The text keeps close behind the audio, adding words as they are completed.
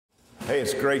Hey,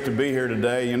 it's great to be here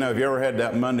today. You know, have you ever had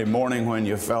that Monday morning when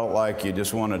you felt like you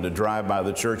just wanted to drive by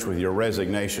the church with your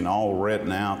resignation all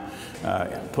written out,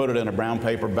 put it in a brown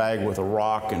paper bag with a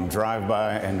rock and drive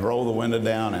by and roll the window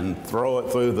down and throw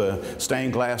it through the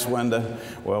stained glass window?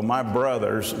 Well, my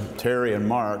brothers, Terry and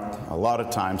Mark, a lot of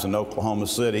times in Oklahoma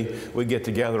City, we get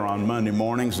together on Monday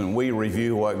mornings and we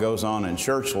review what goes on in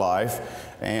church life.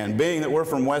 And being that we're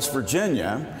from West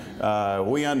Virginia,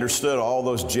 we understood all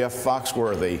those Jeff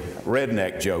Foxworthy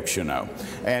redneck jokes, you know.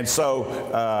 And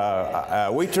so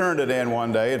we turned it in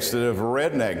one day. Instead of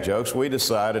redneck jokes, we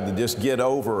decided to just get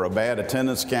over a bad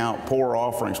attendance count, poor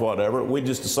offerings, whatever. We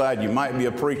just decided you might be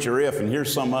a preacher if, and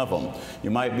here's some of them. You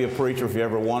might be a preacher if you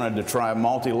ever wanted to try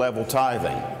multi-level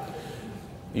tithing.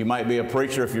 You might be a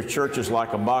preacher if your church is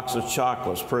like a box of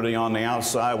chocolates, pretty on the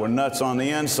outside with nuts on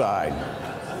the inside.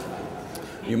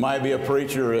 You might be a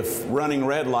preacher if running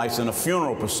red lights in a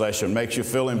funeral procession makes you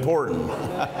feel important.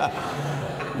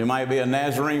 You might be a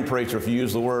Nazarene preacher if you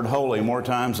use the word holy more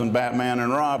times than Batman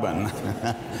and Robin.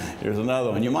 Here's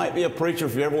another one. You might be a preacher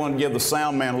if you ever want to give the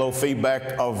sound man a little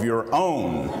feedback of your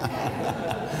own.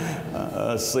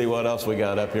 Let's see what else we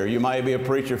got up here. You might be a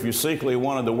preacher if you secretly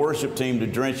wanted the worship team to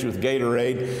drench you with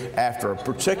Gatorade after a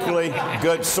particularly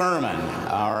good sermon.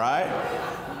 All right?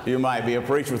 You might be a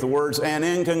preacher with the words, and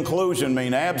in conclusion,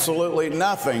 mean absolutely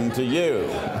nothing to you.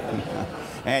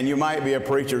 And you might be a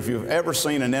preacher if you've ever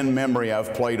seen an in memory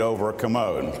of played over a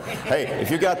commode. Hey,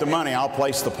 if you got the money, I'll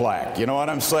place the plaque. You know what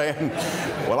I'm saying?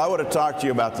 Well, I would have talked to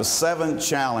you about the 7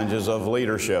 challenges of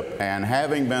leadership. And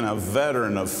having been a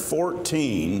veteran of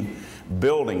 14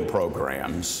 building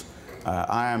programs,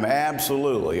 I am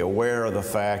absolutely aware of the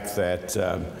fact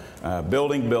that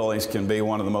building buildings can be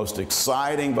one of the most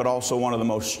exciting but also one of the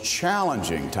most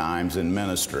challenging times in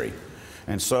ministry.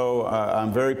 And so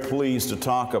I'm very pleased to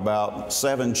talk about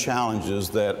 7 challenges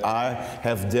that I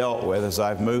have dealt with as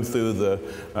I've moved through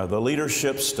the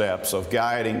leadership steps of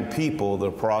guiding people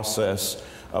the process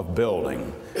of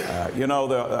building. You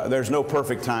know, there's no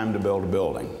perfect time to build a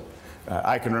building.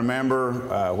 I can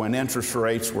remember when interest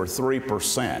rates were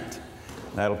 3%.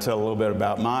 That'll tell a little bit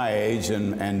about my age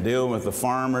and dealing with the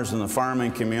farmers and the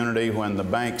farming community when the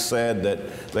bank said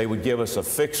that they would give us a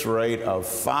fixed rate of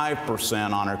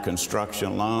 5% on our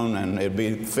construction loan, and it'd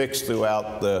be fixed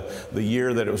throughout the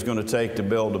year that it was going to take to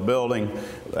build a building.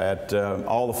 That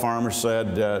all the farmers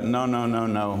said, no, no, no,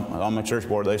 no. On my church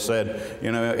board, they said,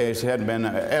 you know, it hadn't been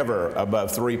ever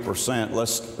above 3%.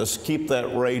 Let's keep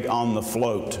that rate on the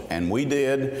float. And we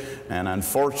did, and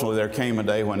unfortunately there came a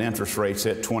day when interest rates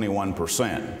hit 21%.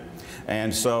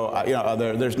 And so, you know,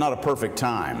 there's not a perfect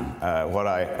time. What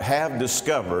I have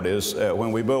discovered is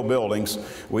when we build buildings,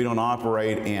 we don't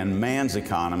operate in man's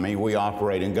economy, we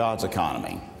operate in God's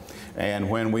economy. And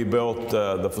when we built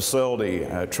the facility,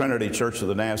 Trinity Church of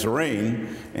the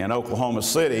Nazarene in Oklahoma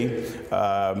City,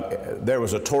 there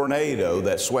was a tornado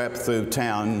that swept through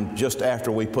town just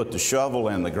after we put the shovel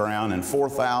in the ground, and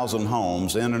 4,000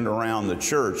 homes in and around the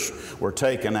church were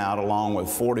taken out, along with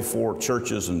 44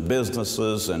 churches and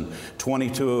businesses, and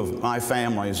 22 of my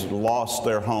families lost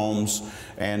their homes.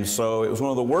 And so it was one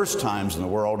of the worst times in the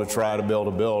world to try to build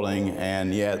a building,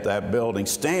 and yet that building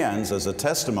stands as a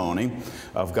testimony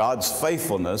of God's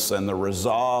faithfulness and the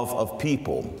resolve of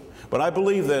people. But I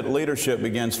believe that leadership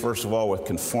begins, first of all, with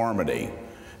conformity.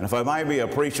 And if I might be a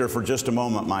preacher for just a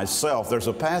moment myself, there's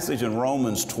a passage in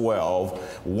Romans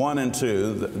 12, 1 and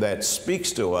 2, that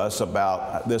speaks to us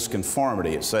about this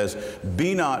conformity. It says,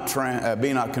 be not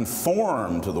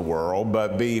conformed to the world,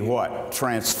 but be what?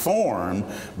 Transformed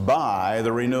by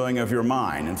the renewing of your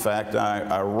mind. In fact,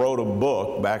 I wrote a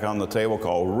book back on the table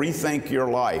called Rethink Your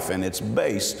Life, and it's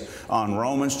based on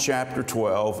Romans chapter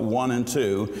 12, 1 and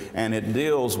 2, and it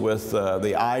deals with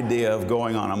the idea of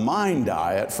going on a mind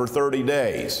diet for 30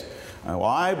 days. Well,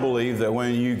 I believe that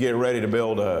when you get ready to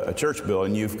build a church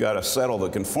building, you've got to settle the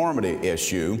conformity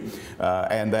issue,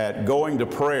 and that going to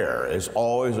prayer is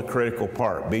always a critical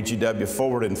part. BGW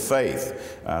Forward in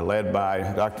Faith, led by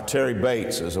Dr. Terry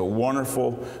Bates, is a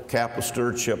wonderful capital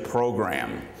stewardship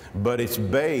program. But it's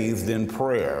bathed in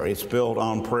prayer. It's built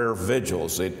on prayer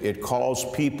vigils. It calls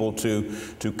people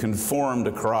to conform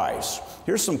to Christ.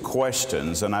 Here's some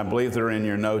questions, and I believe they're in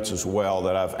your notes as well,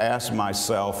 that I've asked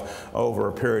myself over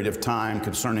a period of time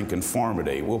concerning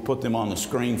conformity. We'll put them on the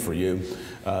screen for you.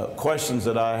 Questions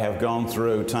that I have gone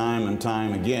through time and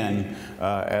time again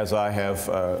as I have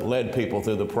led people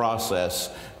through the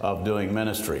process of doing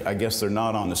ministry. I guess they're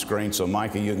not on the screen, so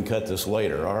Micah, you can cut this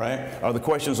later, all right? Are the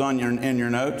questions in your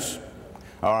notes?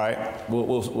 All right,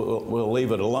 we'll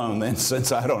leave it alone then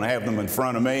since I don't have them in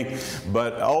front of me.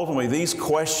 But ultimately, these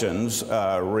questions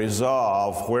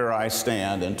resolve where I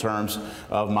stand in terms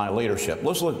of my leadership.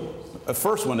 Let's look. The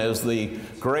first one is the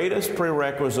greatest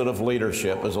prerequisite of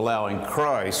leadership is allowing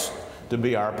Christ to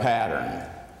be our pattern.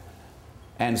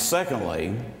 And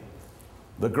secondly,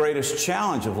 the greatest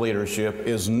challenge of leadership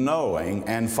is knowing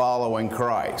and following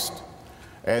Christ.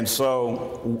 And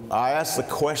so I asked the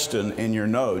question in your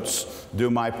notes,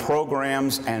 do my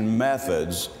programs and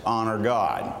methods honor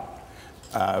God?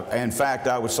 In fact,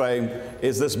 I would say,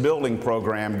 is this building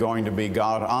program going to be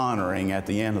God-honoring at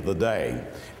the end of the day?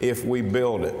 If we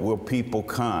build it, will people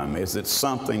come? Is it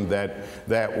something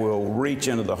that will reach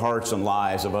into the hearts and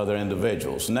lives of other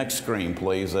individuals? Next screen,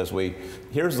 please.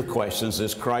 Here's the questions.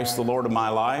 Is Christ the Lord of my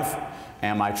life?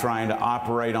 Am I trying to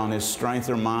operate on His strength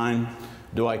or mine?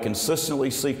 Do I consistently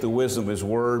seek the wisdom of His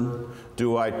Word?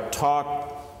 Do I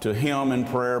talk to Him in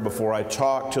prayer before I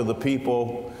talk to the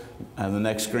people? And the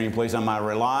next screen, please. Am I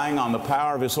relying on the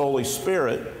power of His Holy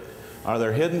Spirit? Are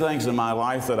there hidden things in my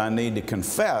life that I need to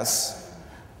confess?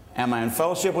 Am I in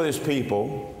fellowship with His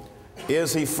people?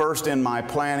 Is He first in my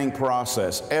planning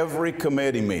process? Every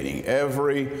committee meeting,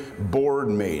 every board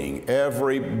meeting,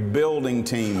 every building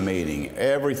team meeting,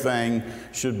 everything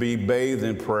should be bathed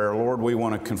in prayer. Lord, we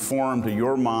want to conform to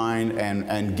Your mind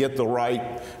and get the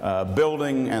right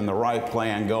building and the right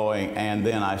plan going. And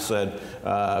then I said,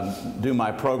 do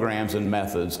my programs and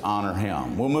methods honor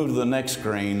Him? We'll move to the next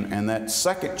screen, and that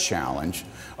second challenge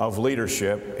of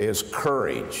leadership is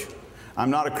courage. I'm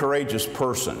not a courageous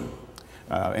person.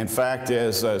 In fact,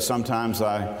 sometimes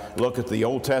I look at the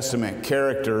Old Testament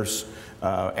characters,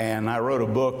 and I wrote a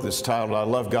book that's titled, I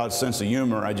Love God's Sense of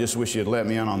Humor. I just wish You'd let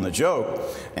me in on the joke.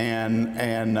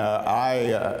 And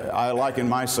I liken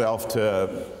myself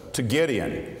to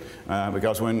Gideon,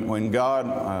 because when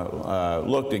God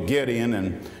looked at Gideon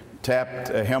and tapped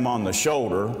him on the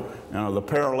shoulder, the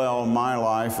parallel in my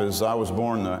life is I was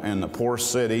born in the poor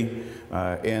city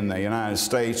in the United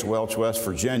States, Welch, West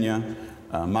Virginia.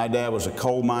 My dad was a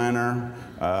coal miner.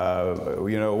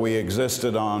 We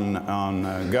existed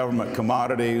on government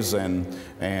commodities, and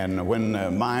when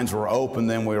the mines were open,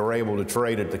 then we were able to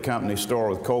trade at the company store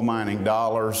with coal mining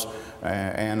dollars.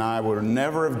 And I would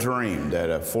never have dreamed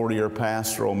that a 40-year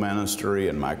pastoral ministry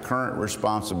and my current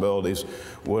responsibilities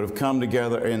would have come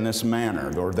together in this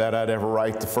manner, or that I'd ever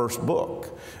write the first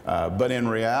book. But in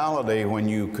reality, when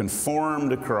you conform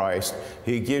to Christ,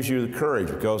 He gives you the courage,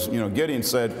 because Gideon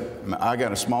said, I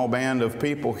got a small band of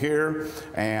people here,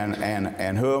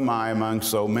 and who am I among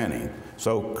so many?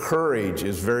 So courage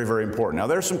is very, very important. Now,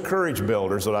 there's some courage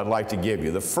builders that I'd like to give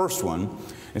you. The first one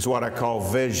is what I call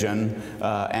vision,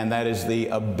 and that is the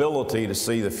ability to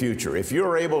see the future. If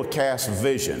you're able to cast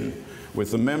vision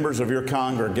with the members of your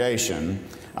congregation,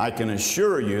 I can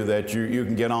assure you that you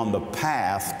can get on the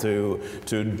path to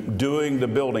doing the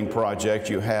building project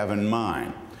you have in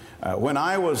mind. When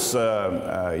I was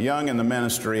young in the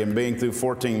ministry and being through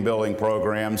 14 building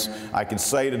programs, I could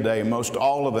say today most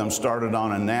all of them started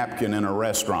on a napkin in a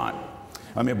restaurant.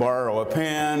 Let me borrow a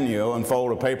pen, you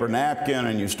unfold a paper napkin,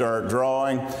 and you start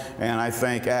drawing. And I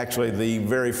think actually the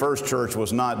very first church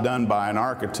was not done by an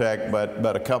architect,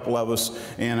 but a couple of us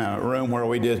in a room where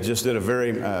we just did a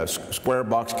very square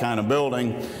box kind of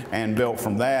building and built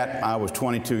from that. I was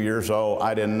 22 years old.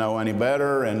 I didn't know any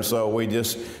better, and so we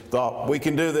just thought we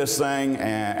can do this thing,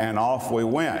 and off we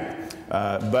went.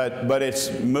 But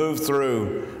it's moved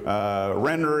through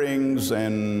renderings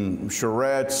and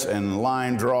charrettes and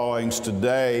line drawings today.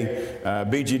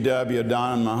 BGW,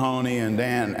 Don Mahoney, and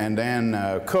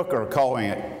Dan Cook are calling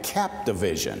it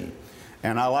Captivision.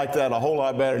 And I like that a whole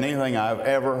lot better than anything I've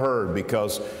ever heard,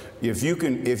 because if you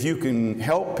can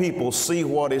help people see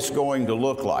what it's going to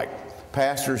look like.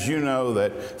 Pastors, you know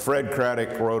that Fred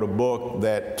Craddock wrote a book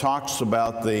that talks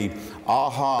about the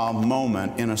aha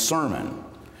moment in a sermon.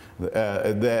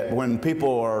 That when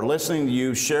people are listening to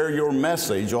you share your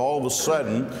message, all of a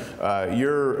sudden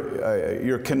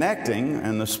you're connecting,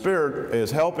 and the Spirit is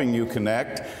helping you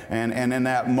connect, and in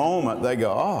that moment they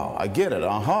go, oh, I get it,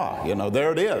 aha,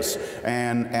 there it is.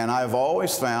 And I've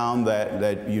always found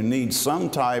that you need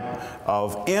some type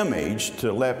of image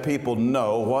to let people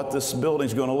know what this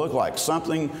building's going to look like,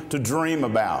 something to dream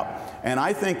about. And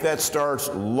I think that starts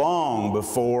long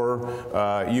before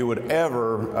you would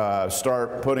ever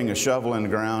start putting a shovel in the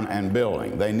ground and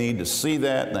building. They need to see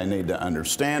that. They need to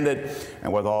understand it.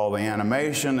 And with all the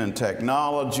animation and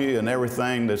technology and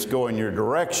everything that's going your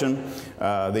direction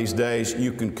these days,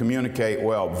 you can communicate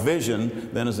well. Vision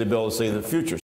then is the ability to see the future.